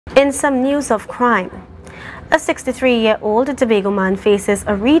In some news of crime, a 63-year-old Tobago man faces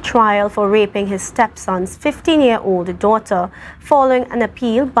a retrial for raping his stepson's 15-year-old daughter following an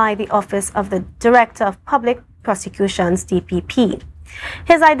appeal by the Office of the Director of Public Prosecutions, DPP.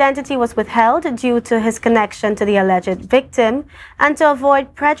 His identity was withheld due to his connection to the alleged victim and to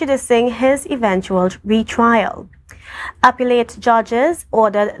avoid prejudicing his eventual retrial. Appellate judges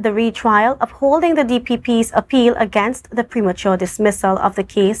ordered the retrial, upholding the DPP's appeal against the premature dismissal of the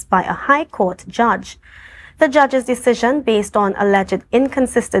case by a High Court judge. The judge's decision, based on alleged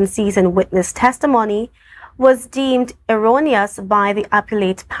inconsistencies in witness testimony, was deemed erroneous by the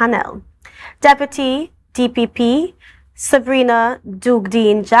Appellate panel. Deputy DPP Sabrina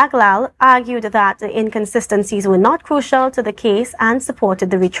Dugdeen-Jaglal argued that the inconsistencies were not crucial to the case and supported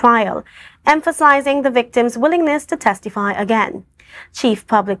the retrial, emphasizing the victim's willingness to testify again. Chief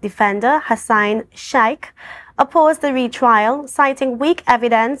Public Defender Hassan Sheikh opposed the retrial, citing weak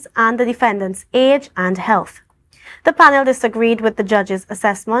evidence and the defendant's age and health. The panel disagreed with the judge's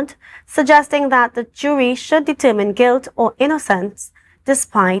assessment, suggesting that the jury should determine guilt or innocence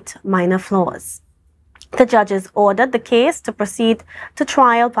despite minor flaws. The judges ordered the case to proceed to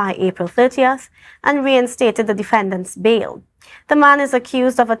trial by April 30th and reinstated the defendant's bail. The man is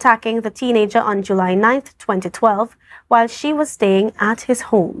accused of attacking the teenager on July 9, 2012, while she was staying at his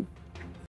home.